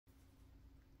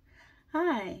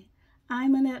Hi,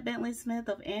 I'm Annette Bentley Smith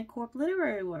of Ancorp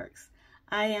Literary Works.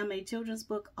 I am a children's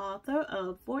book author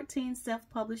of 14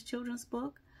 self-published children's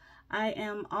books. I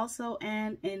am also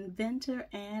an inventor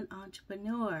and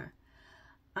entrepreneur.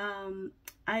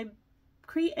 I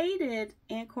created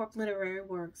Ancorp Literary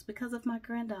Works because of my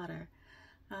granddaughter.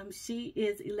 She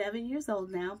is 11 years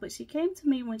old now, but she came to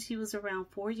me when she was around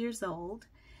 4 years old.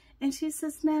 And she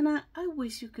says, "Nana, I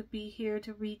wish you could be here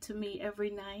to read to me every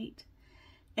night."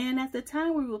 And at the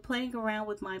time we were playing around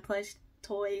with my plush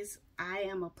toys. I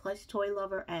am a plush toy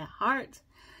lover at heart.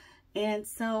 And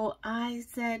so I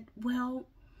said, well,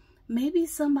 maybe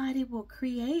somebody will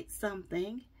create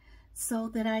something so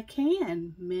that I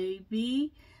can.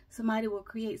 Maybe somebody will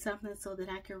create something so that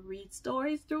I can read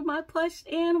stories through my plush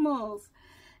animals.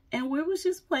 And we was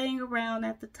just playing around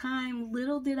at the time.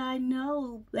 Little did I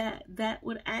know that that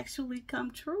would actually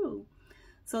come true.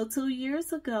 So 2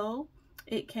 years ago,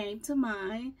 it came to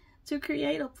mind to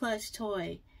create a plush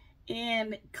toy.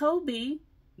 And Kobe,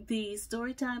 the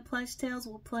Storytime Plush Tales,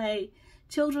 will play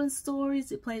children's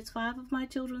stories. It plays 5 of my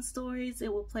children's stories.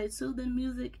 It will play soothing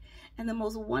music. And the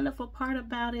most wonderful part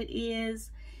about it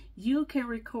is you can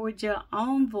record your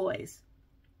own voice.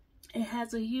 It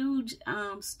has a huge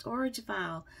storage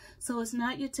file. So it's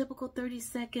not your typical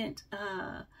 30-second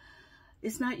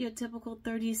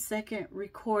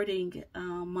recording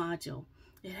module.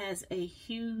 It has a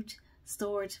huge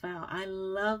storage file. I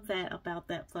love that about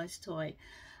that plush toy.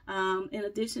 In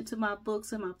addition to my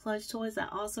books and my plush toys, I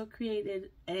also created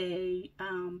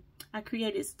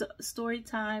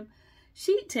Storytime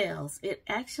Sheet Tales. It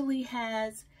actually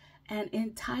has an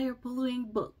entire bullying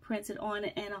book printed on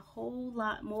it and a whole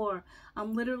lot more.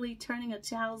 I'm literally turning a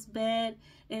child's bed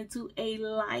into a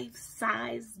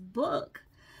life-size book.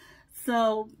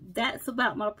 So that's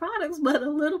about my products, but a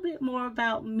little bit more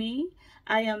about me.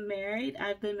 I am married.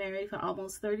 I've been married for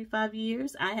almost 35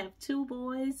 years. I have 2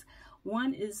 boys.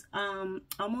 One is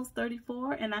almost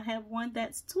 34, and I have one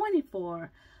that's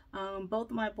 24. Both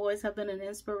of my boys have been an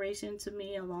inspiration to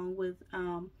me, along with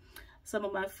some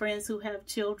of my friends who have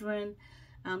children.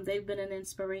 They've been an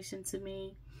inspiration to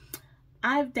me.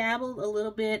 I've dabbled a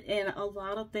little bit in a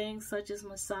lot of things, such as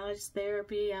massage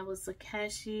therapy. I was a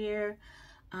cashier.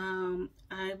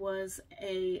 I was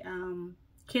a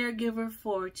caregiver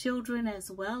for children as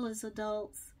well as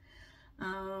adults.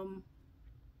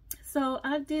 So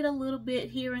I did a little bit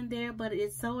here and there, but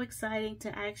it's so exciting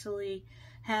to actually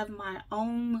have my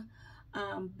own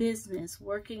business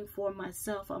working for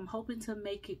myself. I'm hoping to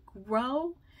make it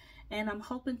grow, and I'm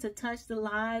hoping to touch the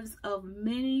lives of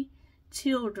many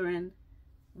children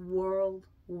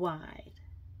worldwide.